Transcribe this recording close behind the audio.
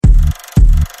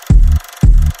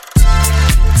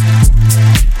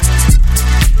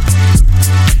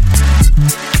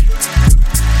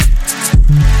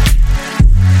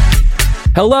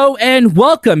Hello and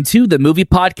welcome to the movie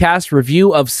podcast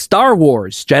review of Star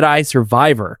Wars Jedi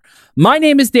Survivor. My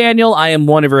name is Daniel. I am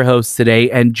one of your hosts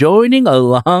today, and joining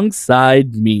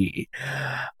alongside me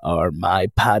are my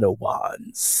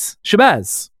Padawans.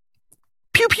 Shabazz.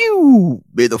 Pew pew!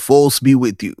 May the force be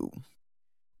with you.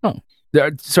 Oh,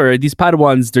 sorry, these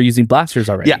Padawans, they're using blasters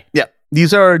already. Yeah.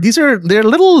 They're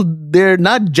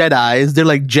not Jedis, they're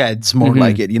like Jeds, more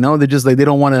like it, you know? They're just like, they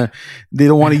don't want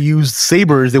to use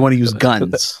sabers, they want to use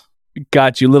guns.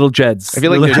 Got you, little Jeds. I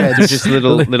feel like they're just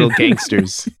little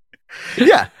gangsters.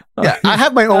 Yeah. I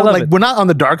have my own, like, we're not on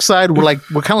the dark side, we're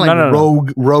kind of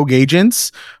like rogue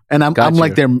agents. And I'm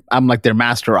like their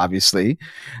master, obviously.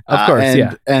 Of course,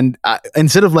 And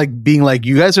instead of like being like,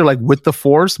 you guys are like with the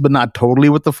force, but not totally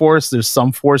with the force. There's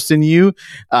some force in you.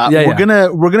 We're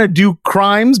gonna do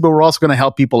crimes, but we're also gonna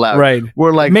help people out. Right.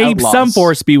 We're like, may outlaws. Some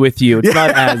force be with you. It's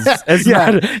not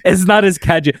it's not as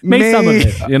casual. May some of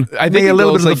it. You know? I think a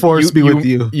little bit of the force be with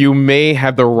you. You may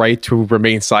have the right to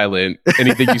remain silent.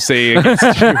 Anything you say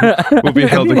against you will be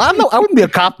held. I wouldn't be a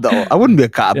cop though. I wouldn't be a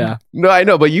cop. Yeah. No, I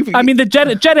know, but you. I mean, the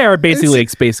Jedi are basically like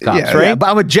space cops, right? Yeah, but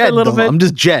I'm a Jed. A little bit. I'm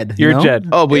just Jed. You're a Jed.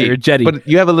 Oh, but you're a Jedi. But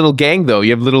you have a little gang though. You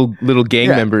have little gang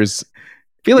members.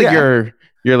 I feel like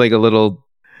you're like a little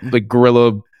like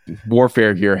guerrilla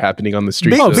warfare here happening on the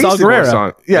streets. Oh, Saw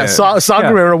Gerrera. Saw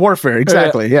Gerrera warfare.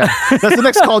 Exactly. Yeah. That's the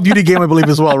next Call of Duty game, I believe,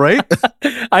 as well, right?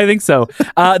 I think so.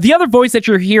 The other voice that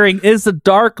you're hearing is the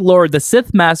Dark Lord, the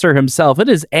Sith Master himself. It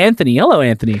is Anthony. Hello,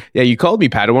 Anthony. Yeah, you called me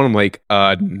Padawan. I'm like,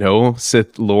 no,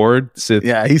 Sith Lord, Sith.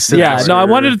 Yeah, he's Sith. Yeah, no, I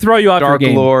wanted to throw you off Dark your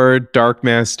game. Lord, Dark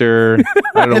Master.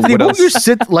 I don't know Anthony, what would your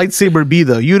Sith lightsaber be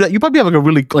though? You probably have like a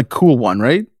really like cool one,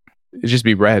 right? It'd just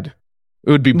be red. It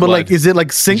would be blood. But like, is it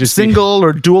like single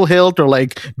or dual hilt, or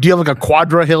like, do you have like a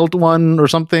quadra hilt one or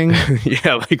something?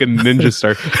 Yeah, like a ninja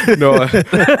star. No,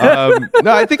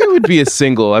 I think it would be a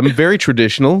single. I'm very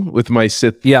traditional with my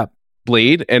Sith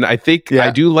blade, and I think I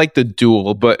do like the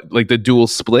dual, but like the dual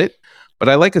split. But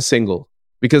I like a single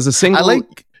because a single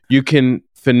you can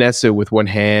finesse it with one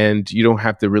hand. You don't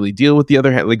have to really deal with the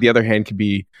other hand. Like the other hand could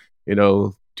be,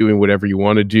 doing whatever you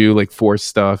want to do, like force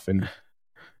stuff and.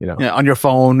 On your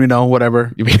phone,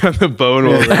 whatever. You be on the phone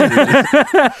or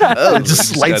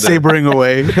just lightsabering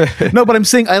away. No, but I'm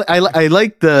saying I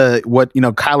like what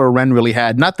Kylo Ren really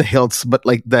had, not the hilts, but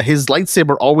like his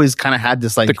lightsaber always kind of had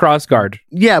this like the cross guard.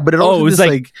 Yeah, but it also was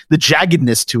like the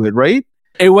jaggedness to it, right?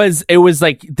 It was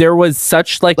like there was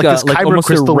such like almost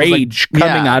a rage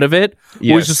coming out of it.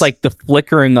 Yes. It was just like the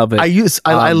flickering of it.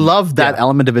 I love that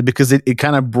element of it because it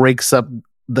kind of breaks up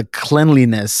the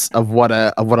cleanliness of what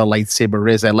a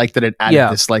lightsaber is. I like that it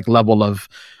added this like level of,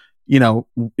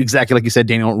 exactly like you said,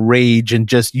 Daniel, rage, and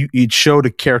just it showed a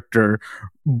character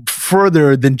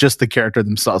further than just the character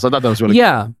themselves. I thought that was really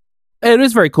cool. It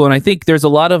is very cool, and I think there's a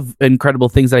lot of incredible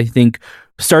things that I think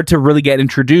start to really get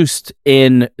introduced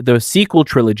in the sequel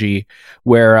trilogy,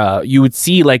 where you would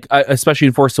see, like, especially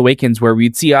in Force Awakens, where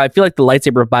we'd see, I feel like the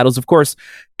lightsaber battles, of course,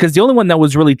 because the only one that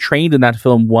was really trained in that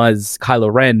film was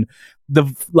Kylo Ren. The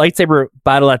lightsaber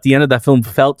battle at the end of that film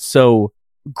felt so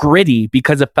gritty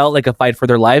because it felt like a fight for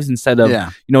their lives instead of,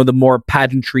 the more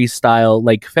pageantry style,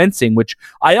 like fencing, which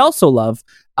I also love.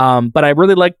 But I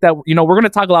really like that, we're going to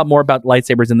talk a lot more about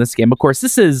lightsabers in this game. Of course,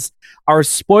 this is our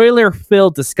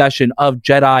spoiler-filled discussion of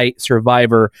Jedi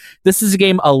Survivor. This is a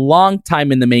game a long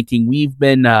time in the making. We've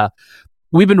been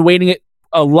waiting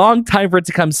a long time for it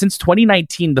to come. Since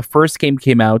 2019, the first game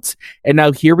came out, and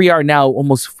now here we are now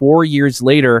almost 4 years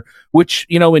later, which,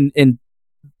 in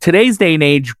today's day and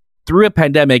age, through a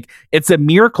pandemic, it's a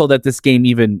miracle that this game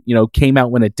even, came out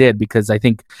when it did, because I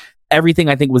think everything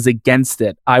was against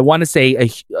it. I want to say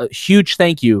a huge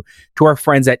thank you to our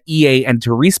friends at EA and to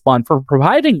Respawn for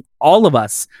providing all of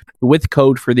us with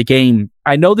code for the game.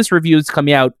 I know this review is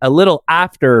coming out a little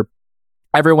after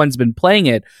everyone's been playing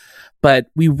it,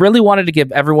 but we really wanted to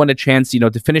give everyone a chance,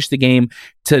 to finish the game,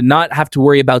 to not have to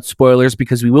worry about spoilers,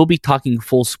 because we will be talking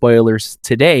full spoilers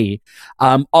today.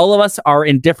 All of us are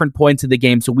in different points of the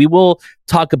game, so we will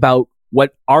talk about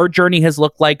what our journey has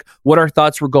looked like, what our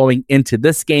thoughts were going into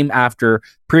this game after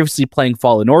previously playing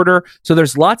Fallen Order. So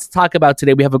there's lots to talk about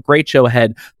today. We have a great show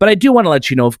ahead, but I do want to let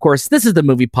you know, of course, this is the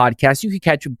movie podcast. You can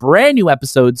catch brand new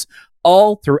episodes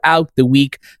all throughout the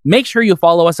week. Make sure you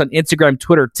follow us on Instagram,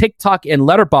 Twitter, TikTok, and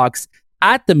Letterboxd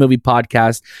at the movie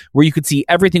podcast, where you can see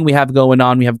everything we have going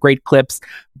on. We have great clips,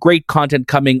 great content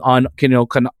coming on,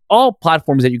 all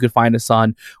platforms that you could find us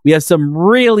on. We have some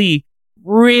really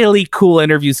cool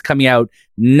interviews coming out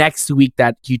next week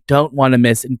that you don't want to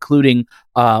miss, including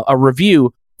a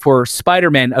review for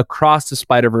Spider-Man Across the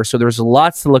Spider-Verse. So there's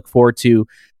lots to look forward to.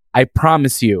 I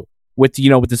promise you,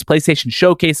 with this PlayStation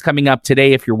Showcase coming up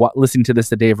today, if you're listening to this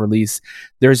the day of release,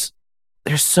 there's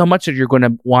so much that you're going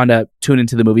to want to tune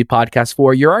into the movie podcast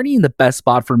for. You're already in the best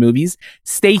spot for movies.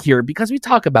 Stay here because we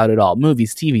talk about it all: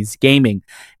 movies, TVs, gaming,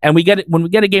 and when we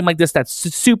get a game like this that's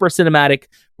super cinematic,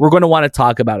 we're going to want to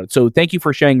talk about it. So thank you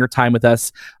for sharing your time with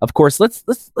us. Of course, let's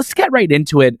get right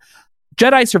into it.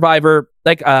 Jedi Survivor.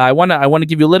 I want to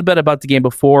give you a little bit about the game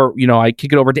before I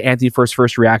kick it over to Anthony for his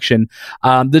first reaction.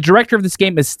 The director of this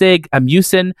game is Stig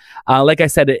Amusin. Like I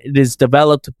said, it is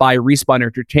developed by Respawn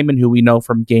Entertainment, who we know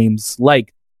from games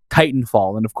like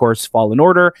Titanfall and of course Fallen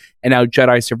Order, and now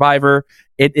Jedi Survivor.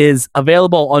 It is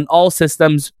available on all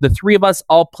systems. The three of us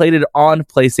all played it on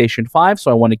PlayStation 5,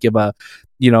 so I want to give a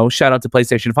shout out to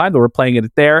PlayStation 5 that we're playing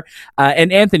it there.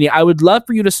 And Anthony, I would love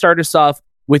for you to start us off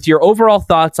with your overall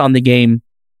thoughts on the game,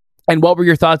 and what were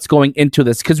your thoughts going into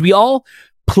this? Because we all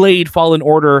played Fallen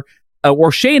Order,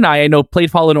 or Shay and I know, played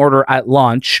Fallen Order at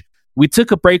launch. We took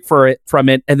a break from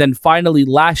it, and then finally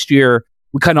last year,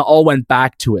 we kind of all went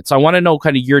back to it. So I want to know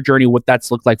kind of your journey, what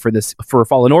that's looked like for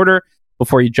Fallen Order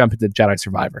before you jump into Jedi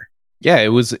Survivor. Yeah, it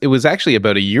was actually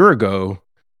about a year ago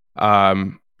that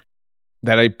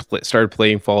I started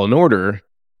playing Fallen Order.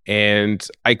 And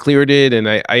I cleared it, and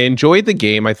I enjoyed the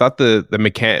game. I thought not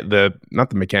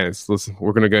the mechanics. Listen,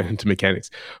 we're gonna go into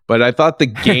mechanics, but I thought the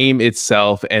game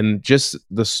itself and just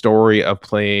the story of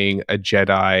playing a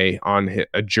Jedi on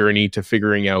a journey to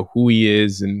figuring out who he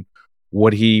is and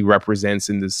what he represents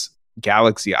in this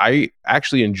galaxy. I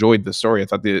actually enjoyed the story. I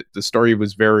thought the story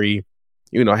was very,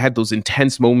 I had those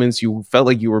intense moments. You felt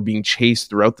like you were being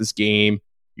chased throughout this game.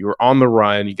 You were on the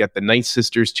run. You got the Night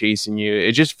Sisters chasing you.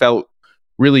 It just felt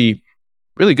really,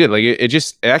 really good. Like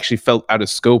it actually felt out of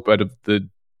scope, out of the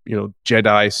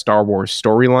Jedi Star Wars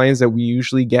storylines that we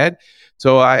usually get.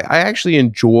 So I actually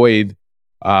enjoyed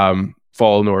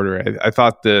Fallen Order. I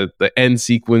thought the end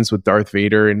sequence with Darth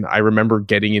Vader, and I remember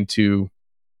getting to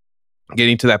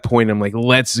that point. I'm like,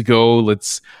 let's go,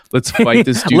 let's fight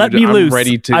this dude. Let me loose.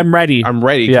 I'm ready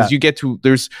because you get to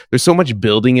there's so much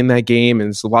building in that game, and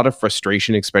it's a lot of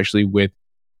frustration, especially with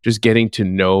just getting to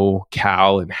know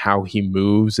Cal and how he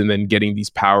moves, and then getting these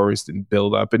powers and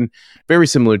build up, and very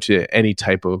similar to any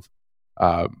type of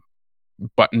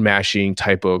button mashing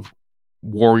type of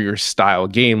warrior style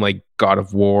game like God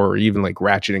of War, or even like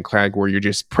Ratchet and Clank, where you're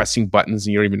just pressing buttons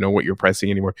and you don't even know what you're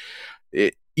pressing anymore.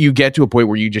 You get to a point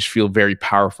where you just feel very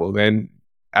powerful. Then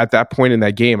at that point in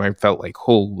that game, I felt like,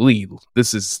 holy,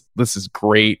 this is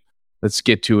great. Let's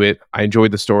get to it. I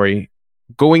enjoyed the story.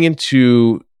 Going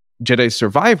into Jedi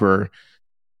Survivor,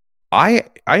 I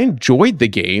enjoyed the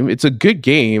game. It's a good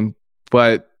game,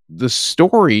 but the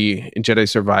story in Jedi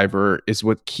Survivor is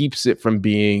what keeps it from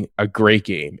being a great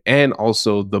game. And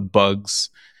also the bugs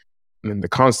and the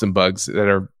constant bugs that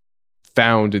are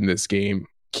found in this game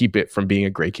keep it from being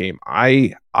a great game.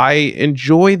 I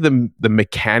enjoy the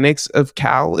mechanics of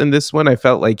Cal in this one. I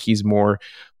felt like he's more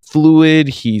fluid,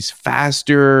 he's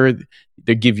faster.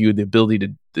 They give you the ability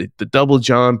to the double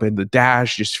jump, and the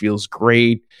dash just feels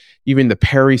great. Even the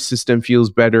parry system feels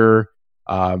better.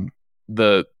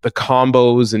 The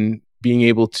combos and being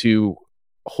able to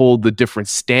hold the different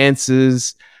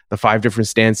stances, the 5 different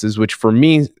stances, which for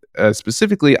me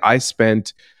specifically, I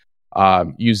spent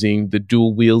using the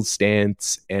dual wield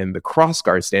stance and the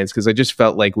crossguard stance, because I just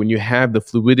felt like when you have the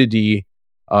fluidity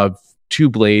of 2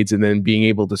 blades and then being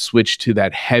able to switch to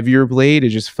that heavier blade, it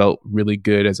just felt really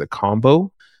good as a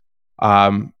combo.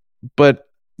 But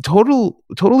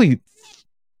totally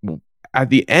at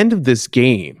the end of this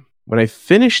game, when I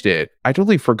finished it, I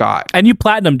totally forgot. And you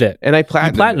platinumed it. And I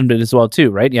platinumed it as well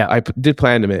too, right? Yeah. I did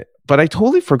platinum it. But I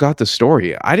totally forgot the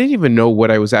story. I didn't even know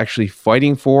what I was actually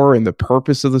fighting for and the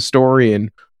purpose of the story and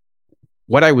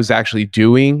what I was actually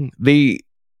doing. They,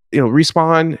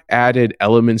 Respawn added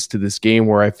elements to this game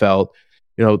where I felt,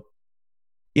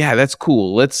 yeah, that's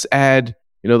cool. Let's add,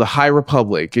 the High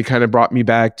Republic. It kind of brought me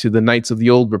back to the Knights of the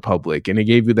Old Republic, and it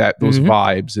gave you those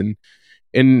vibes.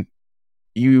 And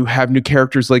you have new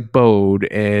characters like Bode,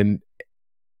 and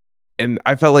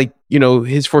I felt like,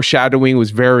 his foreshadowing was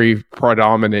very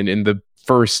predominant in the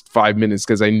first 5 minutes,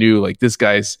 because I knew, like, this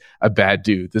guy's a bad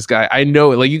dude. This guy, I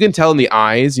know it. Like, you can tell in the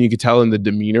eyes and you can tell in the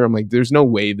demeanor. I'm like, there's no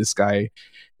way this guy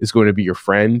is going to be your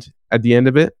friend at the end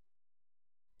of it,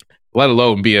 let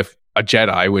alone be a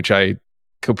Jedi, which I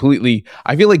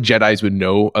feel like Jedis would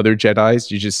know other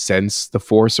Jedis. You just sense the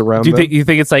Force around them. You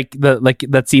think it's like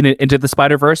that scene in Into the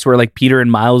Spider-Verse where like Peter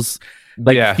and Miles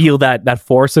feel that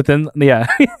Force within? Yeah.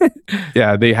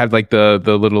 Yeah, they had like the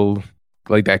little,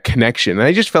 like, that connection. And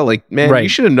I just felt like, man, you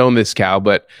should have known this, Cal,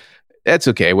 but that's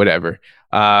okay, whatever.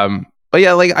 But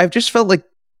yeah, like, I've just felt like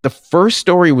the first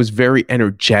story was very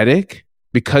energetic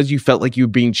because you felt like you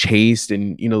were being chased,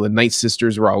 and the Night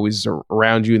Sisters were always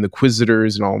around you, and the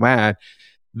Inquisitors and all that.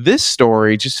 This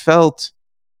story just felt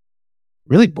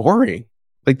really boring.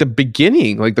 Like the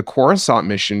beginning, like the Coruscant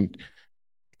mission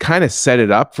kind of set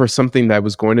it up for something that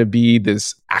was going to be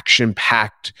this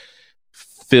action-packed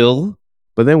fill.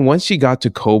 But then once you got to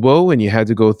Kobo and you had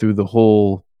to go through the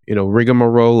whole,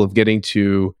 rigmarole of getting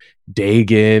to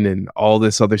Dagon and all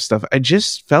this other stuff, I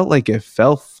just felt like it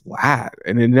fell flat,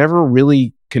 and it never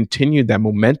really continued that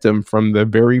momentum from the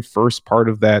very first part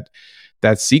of that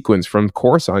sequence from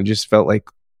Coruscant. Just felt like,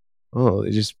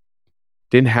 it just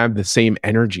didn't have the same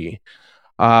energy.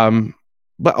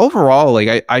 But overall,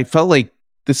 like I felt like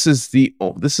this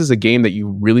is a game that you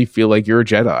really feel like you're a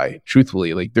Jedi.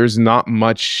 Truthfully, like there's not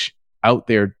much out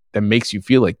there that makes you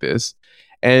feel like this,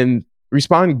 and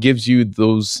Respawn gives you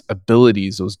those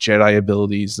abilities, those Jedi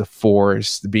abilities, the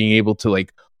Force, being able to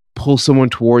like pull someone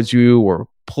towards you or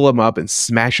pull them up and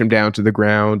smash them down to the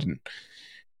ground, and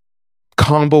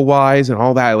combo wise and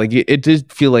all that. Like it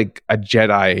did feel like a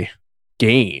Jedi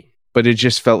game, but it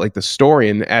just felt like the story.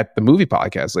 And at the movie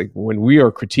podcast, like when we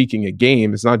are critiquing a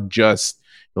game, it's not just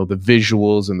the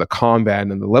visuals and the combat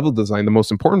and the level design. The most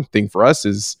important thing for us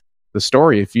is the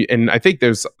story. And I think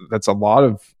that's a lot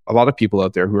of people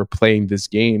out there who are playing this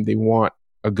game. They want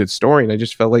a good story, and I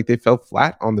just felt like they fell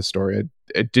flat on the story.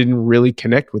 It didn't really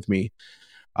connect with me.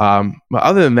 But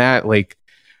other than that, like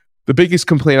the biggest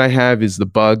complaint I have is the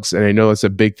bugs, and I know it's a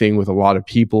big thing with a lot of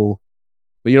people.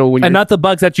 But when not the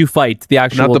bugs that you fight, the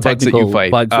actual not the bugs that you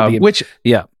fight, which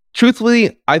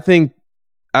truthfully, I think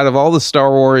out of all the Star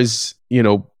Wars,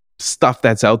 stuff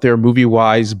that's out there, movie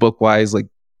wise, book wise, like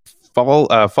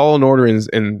Fallen Order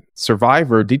and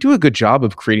Survivor, they do a good job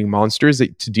of creating monsters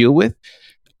to deal with.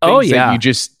 That you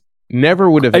just never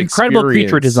would have incredible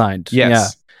creature designed.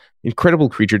 Yes, incredible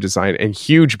creature design and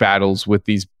huge battles with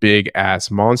these big ass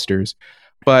monsters.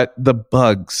 But the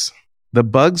bugs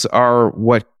are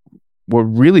what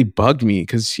really bugged me,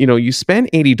 because you spend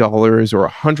 $80 or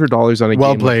 $100 on a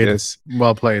game like this.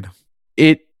 Well played.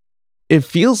 It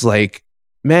feels like,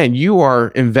 man, you are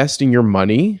investing your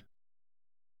money.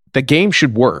 The game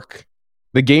should work.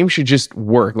 The game should just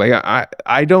work. Like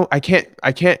I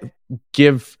can't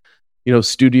give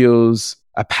studios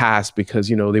a pass because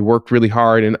they worked really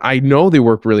hard, and I know they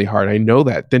worked really hard. I know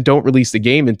that. Then don't release the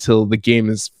game until the game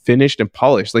is finished and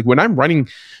polished. Like when I'm running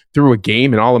through a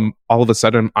game and all of a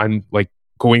sudden I'm like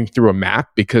going through a map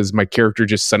because my character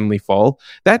just suddenly fall.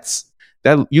 That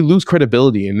you lose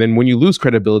credibility, and then when you lose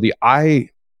credibility, a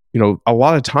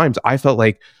lot of times I felt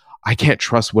like I can't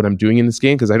trust what I'm doing in this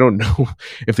game because I don't know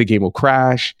if the game will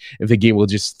crash, if the game will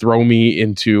just throw me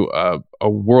into a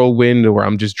whirlwind where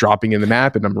I'm just dropping in the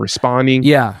map and I'm respawning.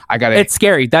 Yeah, it's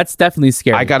scary. That's definitely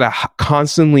scary. I gotta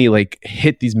constantly like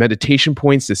hit these meditation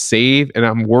points to save, and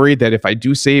I'm worried that if I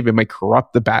do save, it might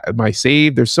corrupt my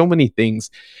save. There's so many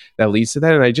things that leads to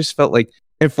that, and I just felt like,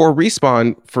 and for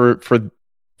Respawn,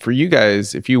 for you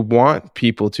guys, if you want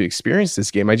people to experience this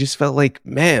game, I just felt like,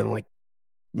 man, like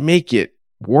make it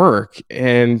work,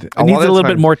 and it needs a little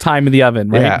bit more time in the oven,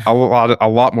 right? Yeah, a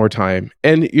lot more time.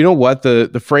 And you know what,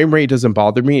 the frame rate doesn't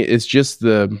bother me. It's just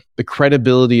the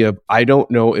credibility of, I don't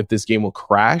know if this game will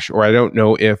crash, or I don't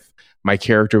know if my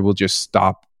character will just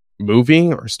stop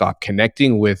moving or stop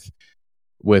connecting with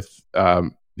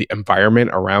the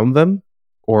environment around them,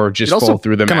 or just fall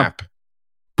through the map.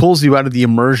 Pulls you out of the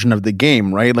immersion of the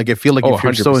game, right? Like I feel like if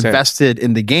you're 100%. So invested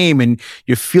in the game and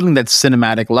you're feeling that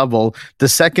cinematic level, the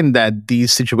second that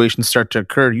these situations start to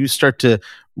occur, you start to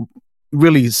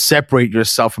really separate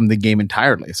yourself from the game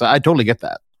entirely. So I totally get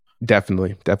that.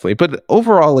 Definitely. But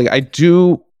overall, like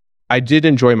I did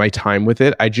enjoy my time with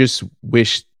it. I just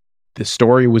wish the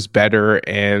story was better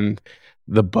and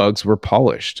the bugs were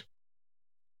polished.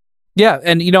 Yeah,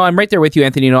 and I'm right there with you,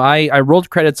 Anthony. I rolled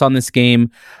credits on this game.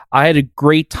 I had a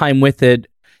great time with it,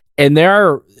 and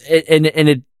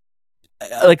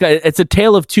it's a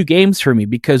tale of two games for me,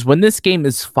 because when this game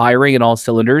is firing at all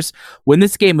cylinders, when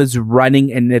this game is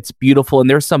running and it's beautiful, and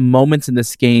there's some moments in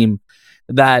this game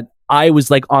that I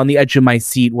was like on the edge of my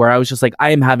seat, where I was just like, I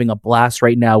am having a blast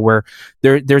right now. Where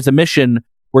there's a mission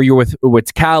where you're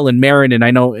with Cal and Marin, and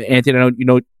I know, Anthony, I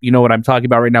know you know what I'm talking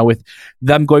about right now, with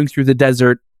them going through the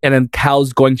desert. And then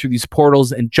Cal's going through these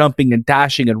portals and jumping and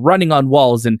dashing and running on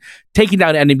walls and taking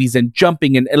down enemies and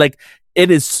jumping, and like,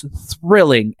 it is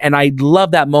thrilling. And I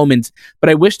love that moment, but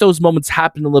I wish those moments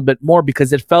happened a little bit more,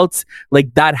 because it felt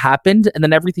like that happened and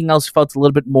then everything else felt a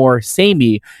little bit more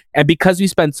samey. And because we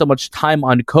spent so much time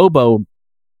on Kobo,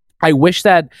 I wish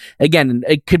that, again,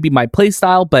 it could be my play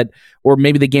style, or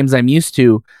maybe the games I'm used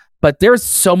to, but there's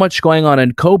so much going on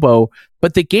in Koboh,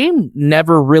 but the game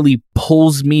never really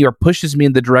pulls me or pushes me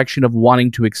in the direction of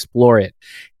wanting to explore it.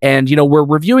 And, we're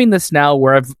reviewing this now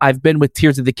where I've been with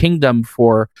Tears of the Kingdom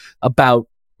for about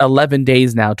 11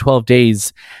 days now, 12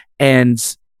 days.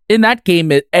 And in that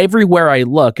game, everywhere I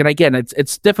look, and again,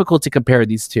 it's difficult to compare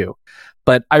these two,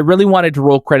 but I really wanted to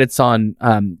roll credits on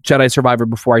Jedi Survivor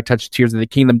before I touched Tears of the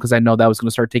Kingdom, because I know that was going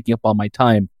to start taking up all my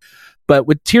time. But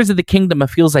with Tears of the Kingdom, it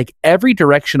feels like every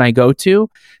direction I go to,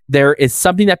 there is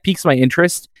something that piques my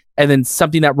interest and then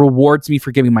something that rewards me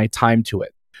for giving my time to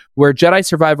it. Where Jedi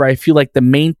Survivor, I feel like the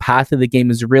main path of the game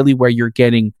is really where you're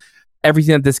getting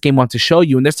everything that this game wants to show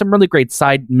you. And there's some really great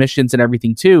side missions and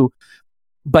everything too.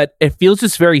 But it feels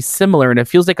just very similar, and it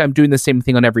feels like I'm doing the same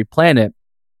thing on every planet.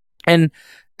 And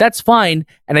that's fine.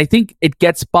 And I think it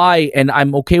gets by, and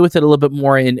I'm okay with it a little bit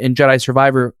more in Jedi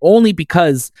Survivor, only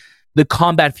because the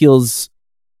combat feels,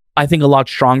 I think, a lot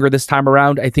stronger this time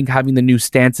around. I think having the new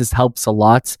stances helps a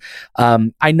lot.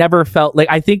 I never felt like,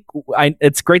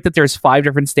 it's great that there's 5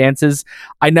 different stances.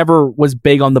 I never was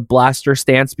big on the blaster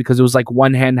stance because it was like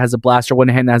one hand has a blaster, one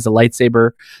hand has a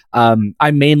lightsaber.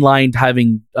 I mainlined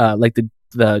having like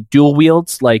the dual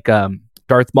wields, like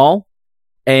Darth Maul,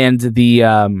 and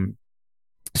the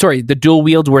dual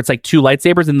wields where it's like 2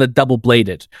 lightsabers and the double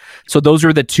bladed. So those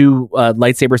are the 2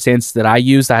 lightsaber stances that I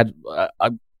used. I had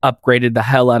upgraded the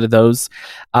hell out of those.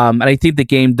 And I think the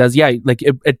game does,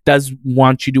 it does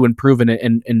want you to improve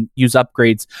and use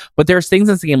upgrades. But there's things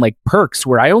in this game like perks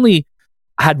where I only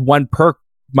had 1 perk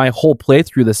my whole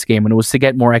playthrough this game, and it was to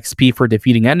get more XP for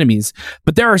defeating enemies.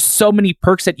 But there are so many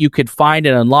perks that you could find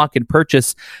and unlock and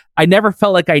purchase. I never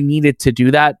felt like I needed to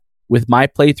do that with my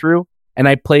playthrough. And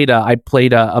I played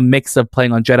a mix of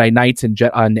playing on Jedi Knights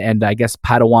and I guess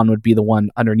Padawan would be the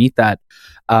one underneath that.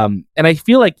 And I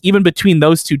feel like even between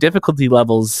those 2 difficulty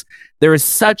levels, there is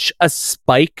such a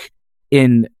spike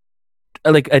in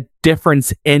like a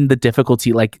difference in the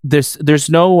difficulty. Like there's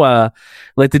no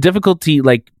like the difficulty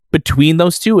like between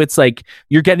those 2. It's like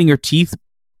you're getting your teeth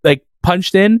like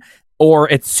punched in, or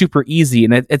it's super easy.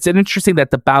 And it's interesting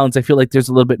that the balance, I feel like there's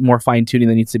a little bit more fine tuning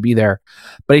that needs to be there.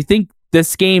 But I think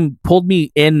this game pulled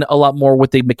me in a lot more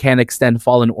with the mechanics than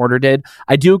Fallen Order did.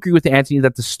 I do agree with Anthony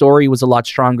that the story was a lot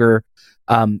stronger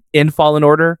in Fallen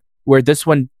Order, where this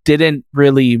one didn't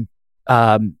really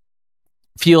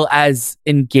feel as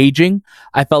engaging.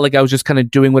 I felt like I was just kind of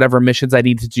doing whatever missions I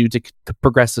needed to do to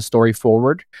progress the story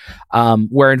forward.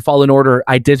 Where in Fallen Order,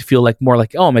 I did feel like more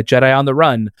like, oh, I'm a Jedi on the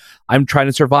run. I'm trying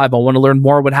to survive. I want to learn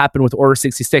more what happened with Order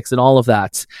 66 and all of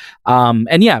that.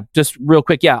 And yeah, just real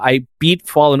quick. Yeah, I beat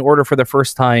Fallen Order for the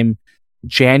first time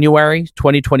January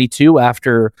 2022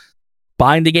 after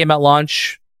buying the game at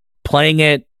launch, playing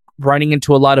it, running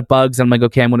into a lot of bugs. And I'm like,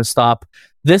 okay, I'm going to stop.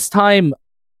 This time,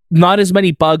 not as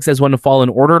many bugs as when Fallen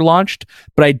Order launched,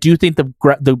 but I do think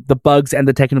the bugs and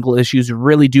the technical issues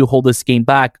really do hold this game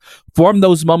back from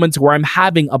those moments where I'm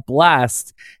having a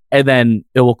blast and then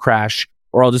it will crash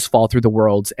or I'll just fall through the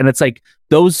worlds. And it's like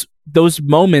those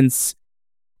moments,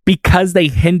 because they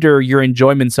hinder your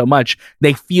enjoyment so much,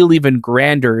 they feel even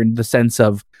grander in the sense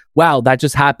of, wow, that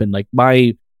just happened. Like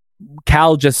my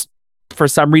Cal just for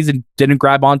some reason didn't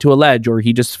grab onto a ledge, or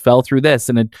he just fell through this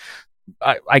and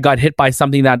I got hit by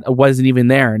something that wasn't even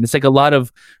there. And it's like a lot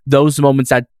of those moments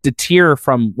that deter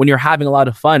from when you're having a lot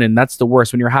of fun. And that's the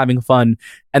worst, when you're having fun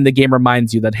and the game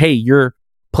reminds you that, hey, you're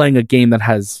playing a game that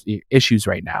has issues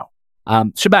right now.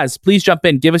 Shabazz, please jump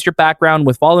in. Give us your background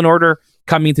with Fallen Order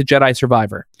coming to Jedi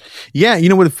Survivor. Yeah,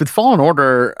 with Fallen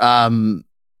Order,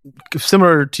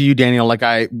 similar to you, Daniel,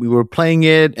 like we were playing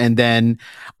it, and then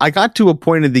I got to a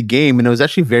point in the game, and it was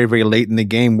actually very, very late in the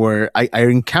game, where I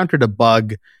encountered a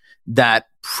bug that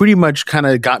pretty much kind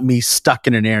of got me stuck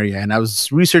in an area. And I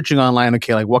was researching online,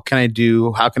 okay, like what can I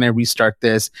do? How can I restart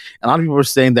this? And a lot of people were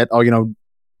saying that, oh, you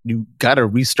got to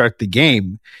restart the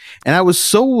game. And I was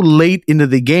so late into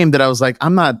the game that I was like,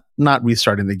 I'm not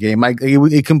restarting the game.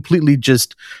 It completely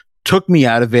just took me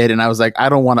out of it. And I was like, I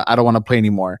don't want to play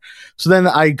anymore. So then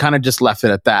I kind of just left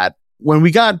it at that. When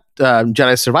we got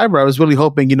Jedi Survivor, I was really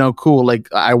hoping, cool,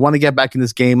 like I want to get back in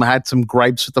this game. I had some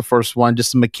gripes with the first one,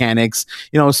 just some mechanics,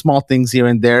 small things here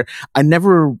and there. I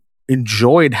never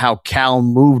enjoyed how Cal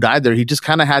moved either. He just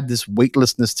kind of had this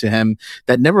weightlessness to him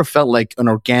that never felt like an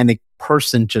organic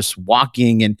person just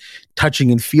walking and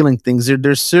touching and feeling things.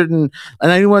 There's certain,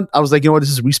 and I was like, this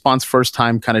is Respawn's first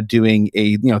time kind of doing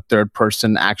a third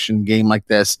person action game like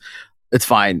this. It's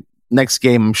fine. Next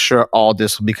game, I'm sure all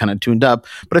this will be kind of tuned up.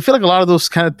 But I feel like a lot of those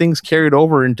kind of things carried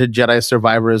over into Jedi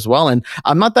Survivor as well. And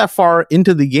I'm not that far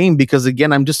into the game because,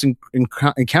 again, I'm just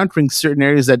encountering certain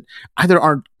areas that either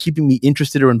aren't keeping me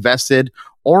interested or invested,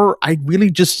 or I really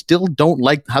just still don't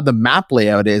like how the map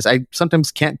layout is. I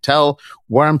sometimes can't tell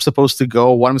where I'm supposed to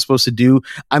go, what I'm supposed to do.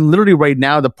 I'm literally right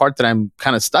now, the part that I'm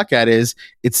kind of stuck at is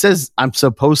it says I'm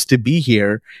supposed to be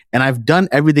here, and I've done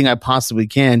everything I possibly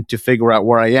can to figure out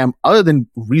where I am, other than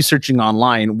researching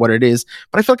online what it is.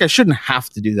 But I feel like I shouldn't have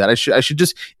to do that.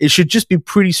 It should just be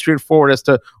pretty straightforward as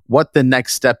to what the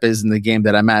next step is in the game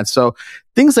that I'm at. So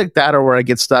things like that are where I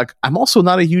get stuck. I'm also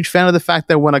not a huge fan of the fact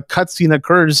that when a cutscene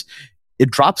occurs, it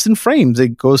drops in frames.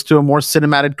 It goes to a more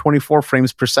cinematic 24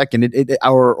 frames per second,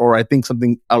 or I think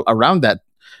something around that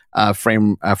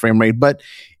frame rate. But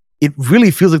it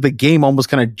really feels like the game almost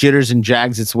kind of jitters and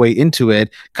jags its way into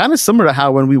it. Kind of similar to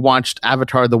how when we watched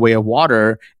Avatar: The Way of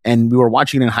Water and we were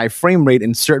watching it in high frame rate,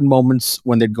 in certain moments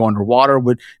when they'd go underwater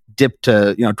would dip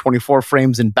to 24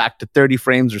 frames and back to 30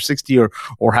 frames or 60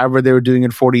 or however they were doing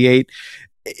it, 48.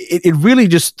 It really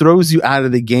just throws you out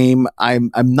of the game.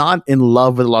 I'm not in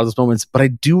love with a lot of those moments, but I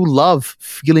do love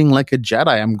feeling like a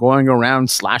Jedi. I'm going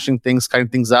around slashing things, cutting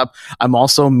things up. I'm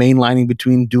also mainlining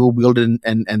between dual wielded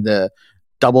and the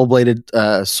double bladed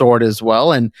sword as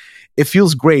well, and it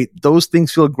feels great. Those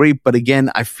things feel great, but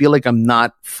again, I feel like I'm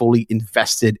not fully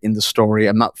invested in the story.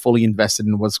 I'm not fully invested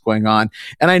in what's going on,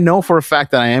 and I know for a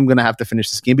fact that I am going to have to finish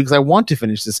this game because I want to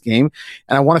finish this game,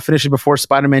 and I want to finish it before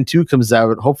Spider-Man 2 comes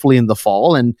out, hopefully in the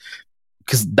fall, and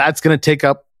because that's going to take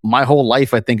up my whole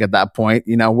life, I think, at that point.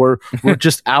 We're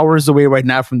just hours away right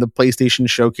now from the PlayStation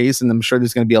showcase, and I'm sure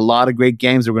there's going to be a lot of great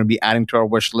games we're going to be adding to our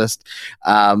wish list.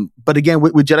 But again,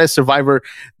 with Jedi Survivor,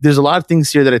 there's a lot of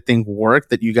things here that I think work,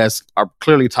 that you guys are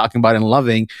clearly talking about and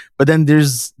loving. But then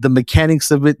there's the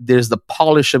mechanics of it, there's the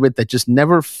polish of it that just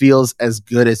never feels as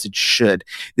good as it should.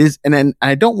 And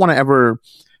I don't want to ever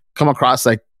come across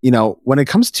like, when it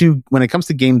comes to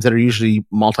games that are usually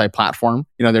multi-platform,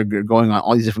 they're going on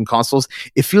all these different consoles,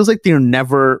 it feels like they're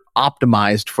never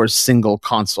optimized for a single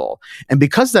console. And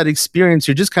because that experience,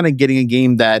 you're just kind of getting a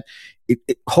game that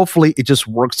hopefully it just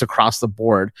works across the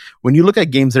board. When you look at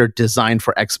games that are designed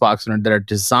for Xbox and that are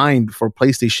designed for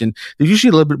PlayStation, there's usually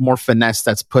a little bit more finesse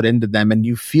that's put into them, and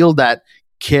you feel that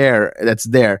care that's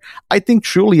there. I think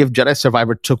truly if Jedi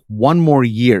Survivor took one more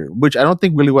year, which I don't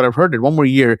think really what I've heard, one more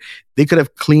year, they could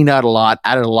have cleaned out a lot,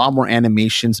 added a lot more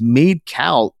animations, made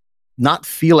Cal not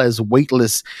feel as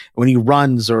weightless when he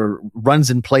runs or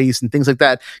runs in place and things like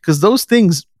that. Because those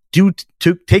things do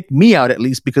to take me out, at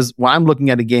least, because when I'm looking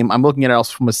at a game, I'm looking at it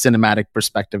also from a cinematic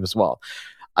perspective as well.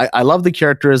 I love the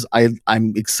characters.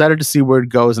 I'm excited to see where it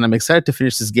goes, and I'm excited to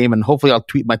finish this game, and hopefully I'll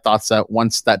tweet my thoughts out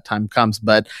once that time comes.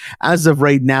 But as of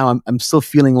right now, I'm still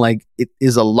feeling like it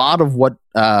is a lot of what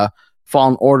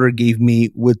Fallen Order gave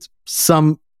me, with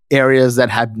some areas that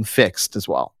have been fixed as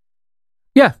well.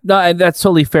 Yeah, no, that's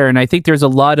totally fair. And I think there's a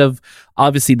lot of,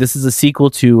 obviously this is a sequel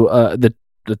to the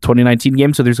 2019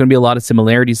 game, so there's going to be a lot of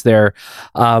similarities there.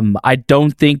 I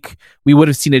don't think we would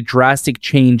have seen a drastic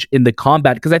change in the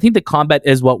combat, because I think the combat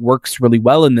is what works really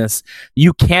well in this.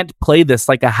 You can't play this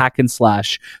like a hack and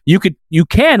slash. You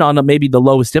can on maybe the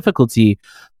lowest difficulty,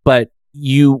 but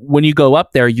when you go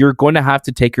up there, you're going to have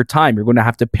to take your time. You're going to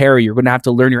have to parry. You're going to have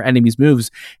to learn your enemy's moves,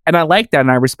 and I like that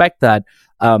and I respect that.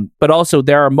 But also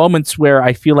there are moments where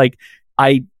I feel like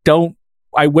I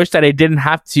wish that I didn't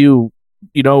have to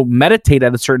meditate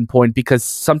at a certain point, because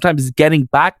sometimes getting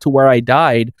back to where I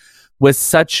died was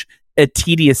such a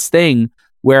tedious thing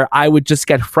where I would just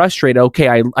get frustrated.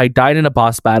 Okay, I died in a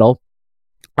boss battle.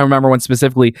 I remember one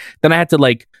specifically. Then I had to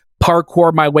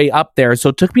parkour my way up there. So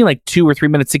it took me 2 or 3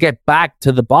 minutes to get back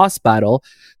to the boss battle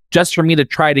just for me to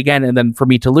try it again and then for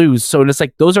me to lose. So it's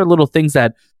those are little things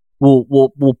that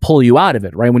will pull you out of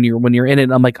it, right? When you're in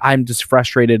it, I'm just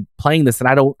frustrated playing this, and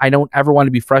I don't ever want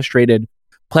to be frustrated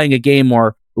playing a game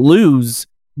or lose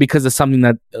because of something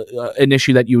that an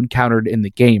issue that you encountered in the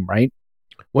game, right?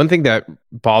 One thing that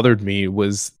bothered me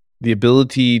was the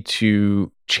ability to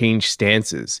change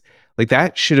stances.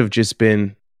 That should have just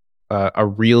been a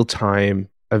real-time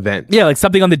event. Yeah,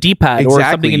 something on the D-pad, exactly.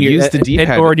 Or something in your use the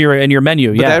D-pad or in your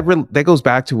menu. But that goes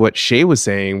back to what Shay was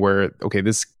saying, where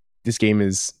this game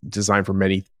is designed for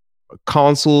many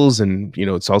consoles, and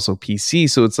it's also PC,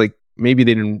 so it's maybe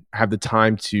they didn't have the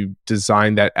time to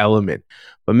design that element.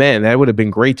 But man, that would have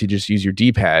been great to just use your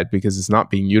D-pad, because it's not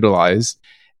being utilized,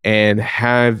 and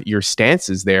have your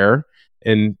stances there.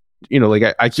 And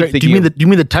I keep thinking. Do you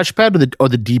mean the touchpad or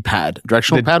the D-pad,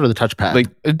 directional pad, or the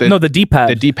touchpad? No, the D-pad.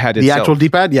 The D-pad itself. The actual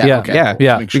D-pad. Yeah. Okay.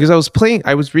 Yeah. Because I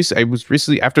was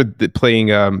recently after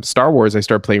playing Star Wars, I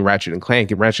started playing Ratchet and Clank,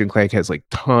 and Ratchet and Clank has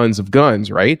tons of guns,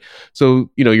 right?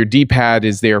 So your D-pad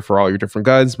is there for all your different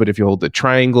guns, but if you hold the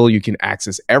triangle, you can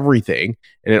access everything,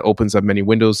 and it opens up many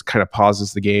windows, kind of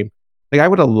pauses the game. I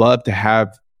would have loved to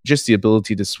have just the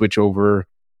ability to switch over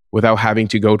without having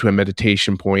to go to a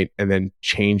meditation point and then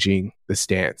changing the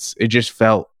stance. It just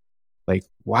felt like,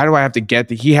 why do I have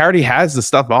to he already has the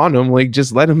stuff on him. Like,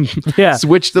 just let him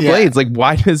switch the blades. Like,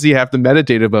 why does he have to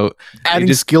meditate about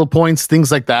adding skill points,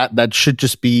 things like that? That should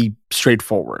just be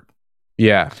straightforward.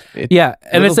 Yeah.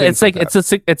 And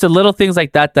it's a little things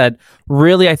like that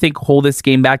really, I think, hold this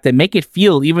game back, that make it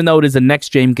feel, even though it is a next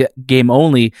gen game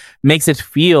only, makes it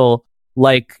feel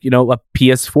like, you know, a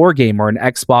PS4 game or an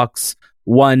Xbox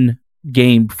One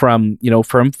game from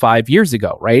 5 years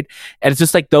ago, right? And it's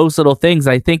just like those little things.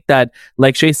 I think that,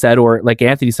 like Shay said, or like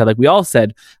Anthony said, like we all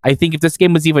said, I think if this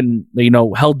game was even, you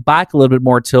know, held back a little bit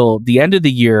more till the end of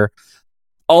the year,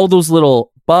 all those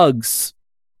little bugs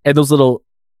and those little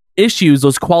issues,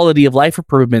 those quality of life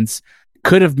improvements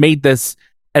could have made this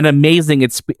an amazing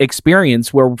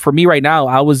experience. Where for me right now,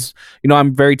 I was, you know,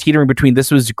 I'm very teetering between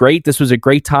this was great, this was a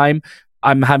great time,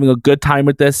 I'm having a good time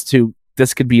with this, to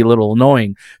this could be a little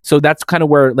annoying. So that's kind of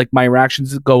where like my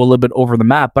reactions go a little bit over the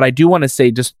map. But I do want to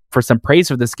say, just for some praise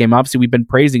for this game, obviously we've been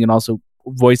praising and also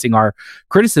voicing our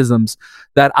criticisms,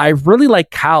 that I really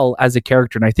like Cal as a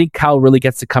character, and I think Cal really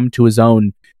gets to come to his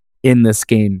own in this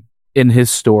game, in his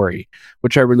story,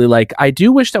 which I really like. I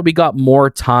do wish that we got more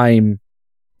time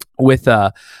with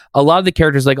a lot of the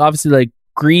characters. Like obviously, like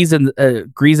Grease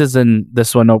is in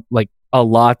this one like a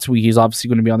lot. He's obviously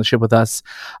going to be on the ship with us.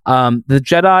 The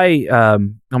Jedi.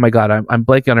 Oh my god, I'm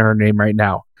blanking on her name right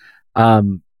now.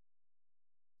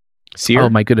 Seer. Oh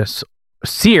my goodness,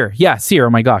 Seer. Yeah, Seer. Oh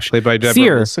my gosh, played by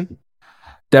Deborah Wilson.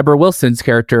 Deborah Wilson's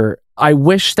character. I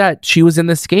wish that she was in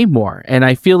this game more, and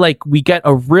I feel like we get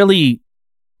a really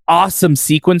awesome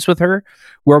sequence with her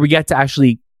where we get to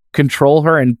actually control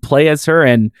her and play as her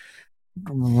and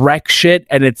wreck shit,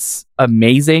 and it's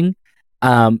amazing.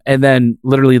 And then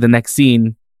literally the next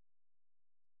scene,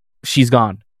 she's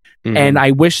gone. Mm-hmm. And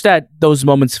I wish that those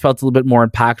moments felt a little bit more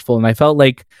impactful. And I felt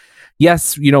like,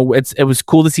 yes, you know, it was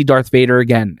cool to see Darth Vader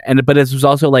again. But it was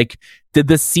also like,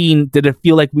 did it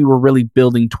feel like we were really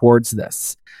building towards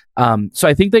this? So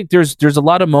I think that there's a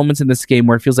lot of moments in this game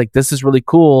where it feels like this is really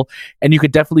cool, and you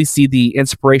could definitely see the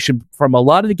inspiration from a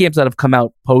lot of the games that have come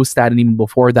out post that and even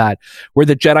before that, where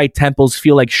the Jedi temples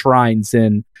feel like shrines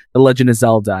in The Legend of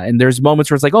Zelda, and there's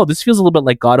moments where it's like, oh, this feels a little bit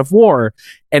like God of War,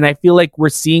 and I feel like we're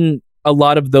seeing a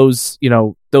lot of those, you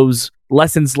know, those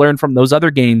lessons learned from those other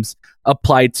games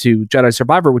applied to Jedi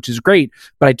Survivor, which is great,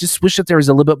 but I just wish that there was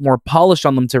a little bit more polish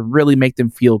on them to really make them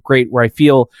feel great, where I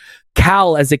feel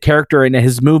Cal as a character and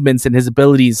his movements and his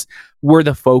abilities were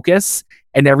the focus,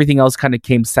 and everything else kind of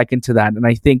came second to that. And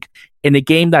I think in a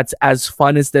game that's as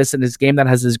fun as this, and this game that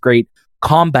has as great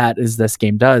combat as this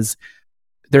game does,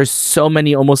 there's so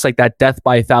many almost like that death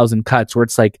by 1,000 cuts, where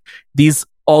it's like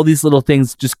all these little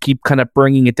things just keep kind of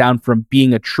bringing it down from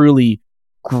being a truly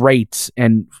great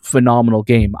and phenomenal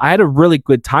game. I had a really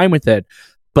good time with it,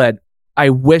 but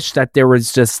I wish that there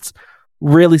was just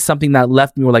really something that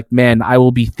left me like, man, I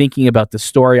will be thinking about the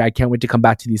story. I can't wait to come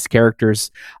back to these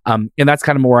characters. And that's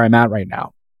kind of where I'm at right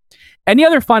now. Any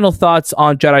other final thoughts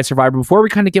on Jedi Survivor before we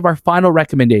kind of give our final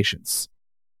recommendations?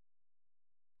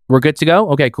 We're good to go?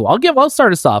 Okay, cool. I'll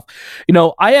start us off. You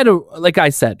know, like I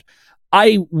said,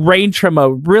 I range from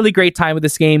a really great time with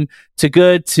this game to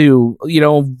good to, you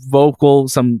know, vocal,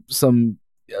 some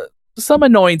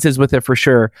annoyances with it for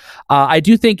sure. I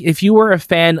do think if you were a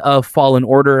fan of Fallen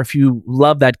Order, if you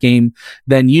love that game,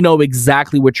 then you know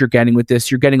exactly what you're getting with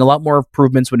this. You're getting a lot more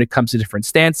improvements when it comes to different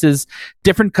stances,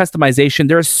 different customization.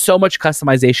 There's so much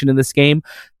customization in this game.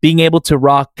 Being able to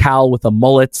rock Cal with the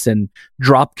mullets and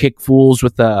drop kick fools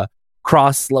with the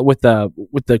cross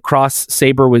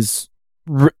saber was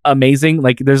amazing.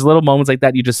 Like there's little moments like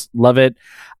that, you just love it.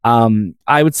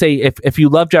 I would say if you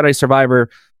love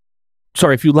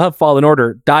if you love Fallen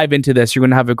Order, dive into this. You're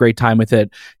going to have a great time with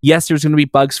it. Yes, there's going to be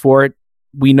bugs for it.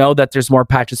 We know that there's more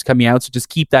patches coming out, so just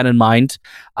keep that in mind.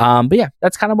 But yeah,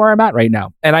 that's kind of where I'm at right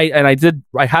now. And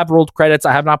I have rolled credits.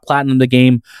 I have not platinumed the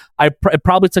game. It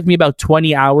probably took me about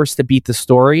 20 hours to beat the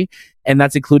story, and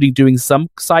that's including doing some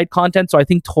side content. So I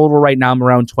think total right now I'm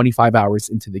around 25 hours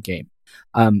into the game.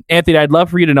 Anthony, I'd love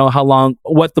for you to know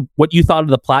what you thought of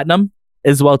the platinum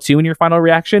as well too in your final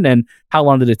reaction, and how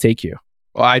long did it take you?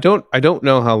 Well, I don't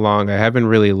know how long. I haven't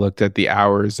really looked at the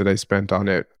hours that I spent on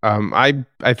it. I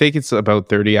think it's about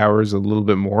 30 hours, a little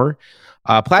bit more.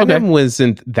 Platinum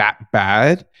wasn't that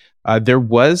bad. There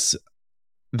was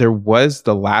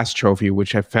the last trophy,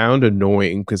 which I found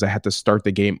annoying because I had to start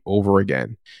the game over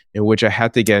again, in which I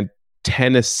had to get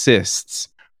 10 assists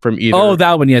from either. Oh,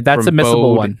 that one, yeah, that's a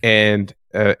missable one. And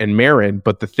Marin,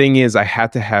 but the thing is, I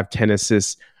had to have 10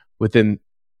 assists within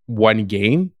one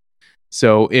game.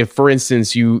 So if, for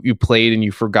instance, you played and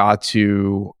you forgot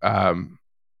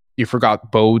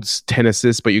Bode's 10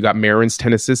 assists, but you got Marin's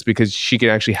 10 assists because she can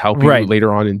actually help you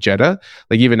later on in Jedi,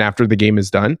 like even after the game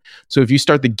is done. So if you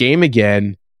start the game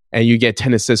again and you get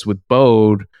 10 assists with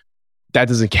Bode, that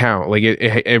doesn't count. Like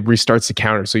it restarts the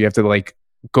counter. So you have to like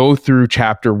go through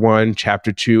chapter 1,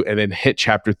 chapter 2, and then hit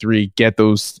chapter 3, get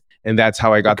those. And that's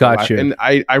how I got you. And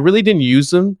I really didn't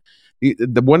use them.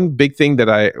 The one big thing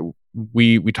that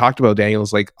we talked about, Daniel,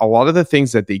 is like a lot of the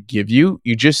things that they give you,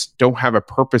 you just don't have a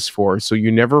purpose for. So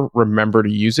you never remember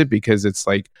to use it because it's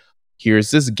like,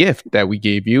 here's this gift that we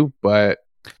gave you, but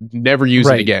never use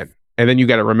it again. And then you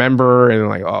got to remember and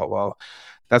like, oh, well,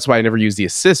 that's why I never used the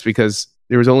assist, because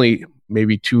there was only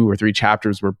maybe 2 or 3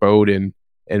 chapters where Bode and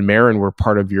Marin were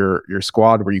part of your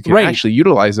squad where you can actually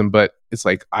utilize them. But it's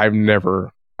like, I'd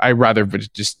rather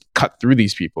just cut through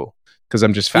these people because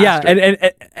I'm just faster. Yeah,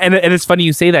 and it's funny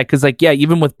you say that because, like, yeah,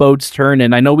 even with Bode's turn,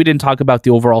 and I know we didn't talk about the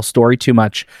overall story too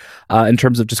much in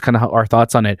terms of just kind of our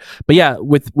thoughts on it, but yeah,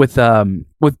 with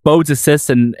Bode's assists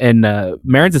and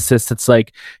Marin's assists, it's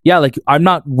like, yeah, like I'm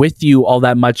not with you all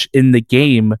that much in the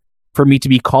game for me to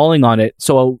be calling on it.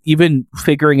 So even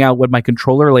figuring out what my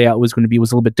controller layout was going to be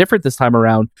was a little bit different this time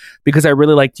around because I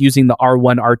really liked using the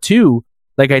R1, R2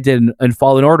 like I did in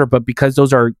Fallen Order, but because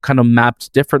those are kind of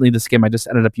mapped differently this game, I just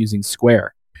ended up using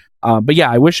Square. But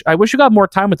yeah, I wish you got more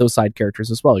time with those side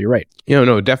characters as well. You're right.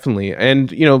 No, definitely.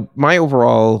 And my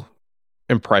overall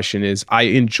impression is I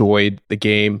enjoyed the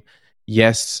game.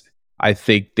 Yes, I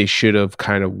think they should have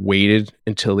kind of waited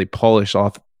until they polished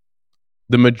off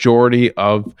the majority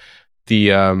of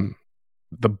the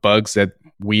bugs that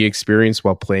we experienced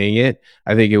while playing it.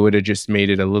 I think it would have just made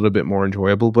it a little bit more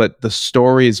enjoyable, but the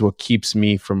story is what keeps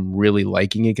me from really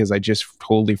liking it because I just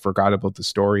totally forgot about the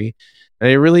story.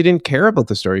 And I really didn't care about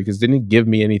the story because it didn't give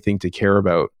me anything to care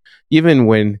about. Even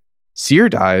when Seer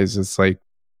dies, it's like,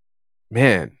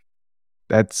 man,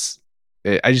 I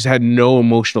just had no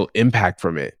emotional impact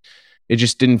from it. It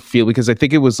just didn't feel, because I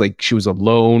think it was like she was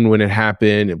alone when it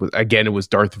happened. It was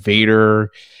Darth Vader.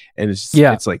 And it's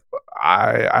like,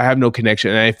 I have no connection.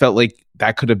 And I felt like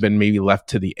that could have been maybe left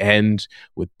to the end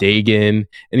with Dagon,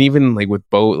 and even like with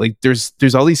Bo. Like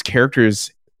there's all these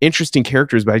characters, interesting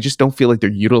characters, but I just don't feel like they're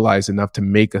utilized enough to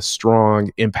make a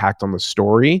strong impact on the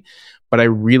story. But I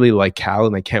really like Cal,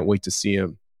 and I can't wait to see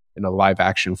him in a live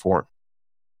action form.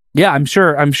 Yeah, I'm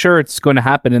sure it's going to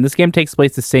happen. And this game takes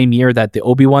place the same year that the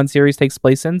Obi-Wan series takes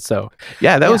place in. So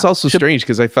yeah, that was also strange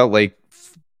because I felt like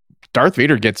Darth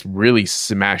Vader gets really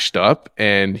smashed up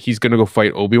and he's going to go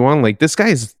fight Obi-Wan. Like, this guy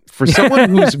is, for someone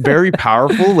who's very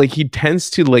powerful, like he tends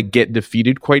to like get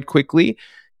defeated quite quickly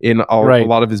in a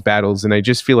lot of his battles. And I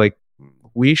just feel like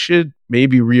we should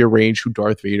maybe rearrange who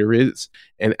Darth Vader is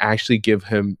and actually give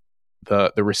him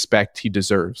the respect he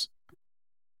deserves.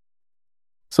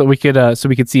 So we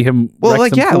could see him. Well,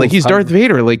 like, yeah, like he's Darth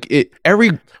Vader. Like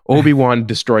every Obi-Wan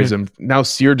destroys him. Now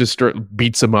Seer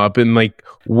beats him up, and like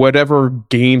whatever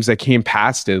games that came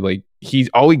past it, like he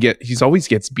always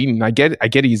gets beaten. I get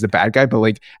it, he's the bad guy, but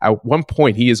like at one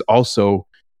point he is also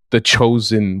the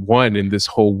chosen one in this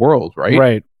whole world, right?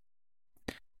 Right.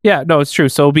 Yeah, no, it's true.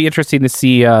 So it'll be interesting to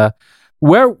see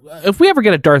where, if we ever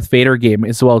get a Darth Vader game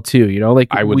as well too, like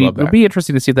I would love that. It'll be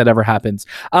interesting to see if that ever happens.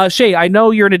 Shay, I know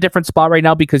you're in a different spot right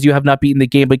now because you have not beaten the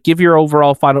game, but give your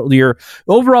overall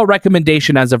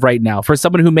recommendation as of right now for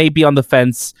someone who may be on the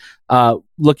fence,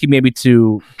 looking maybe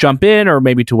to jump in or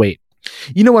maybe to wait.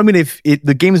 You know what I mean? If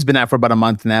the game has been out for about a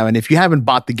month now, and if you haven't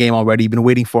bought the game already, you've been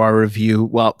waiting for our review.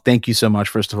 Well, thank you so much,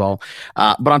 first of all.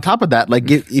 But on top of that, like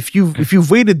if you've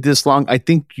waited this long, I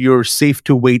think you're safe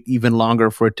to wait even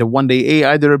longer for it to one day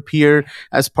either appear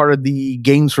as part of the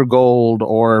Games for Gold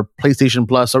or PlayStation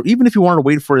Plus, or even if you wanted to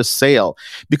wait for a sale.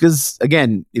 Because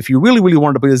again, if you really, really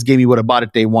wanted to play this game, you would have bought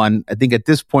it day one. I think at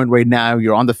this point right now,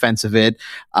 you're on the fence of it.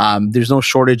 There's no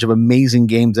shortage of amazing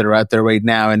games that are out there right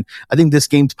now, and I think this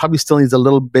game's probably still needs a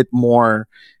little bit more,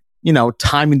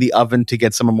 time in the oven to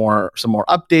get some more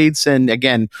updates. And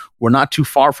again, we're not too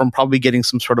far from probably getting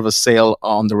some sort of a sale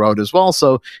on the road as well.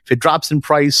 So if it drops in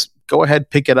price, go ahead,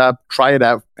 pick it up, try it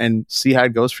out, and see how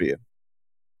it goes for you.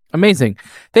 Amazing.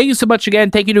 Thank you so much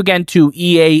again. Thank you again to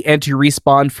EA and to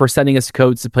Respawn for sending us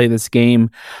codes to play this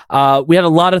game. We had a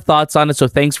lot of thoughts on it, so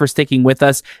thanks for sticking with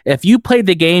us. If you played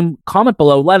the game, comment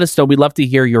below. Let us know. We'd love to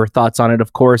hear your thoughts on it,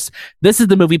 of course. This is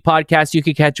the Movie Podcast. You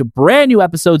can catch brand new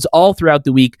episodes all throughout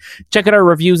the week. Check out our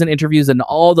reviews and interviews and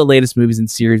all the latest movies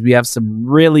and series. We have some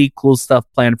really cool stuff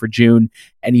planned for June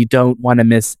and you don't want to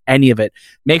miss any of it.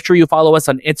 Make sure you follow us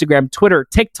on Instagram, Twitter,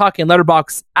 TikTok, and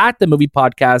Letterboxd at The Movie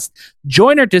Podcast.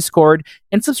 Join our Discord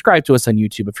and subscribe to us on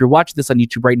YouTube. If you're watching this on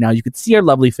YouTube right now, you can see our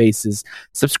lovely faces.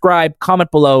 Subscribe,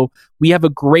 comment below. We have a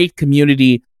great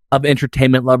community of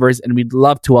entertainment lovers, and we'd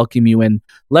love to welcome you in.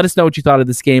 Let us know what you thought of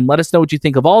this game. Let us know what you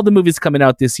think of all the movies coming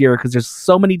out this year, because there's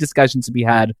so many discussions to be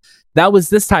had. That was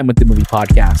This Time with The Movie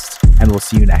Podcast, and we'll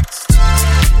see you next.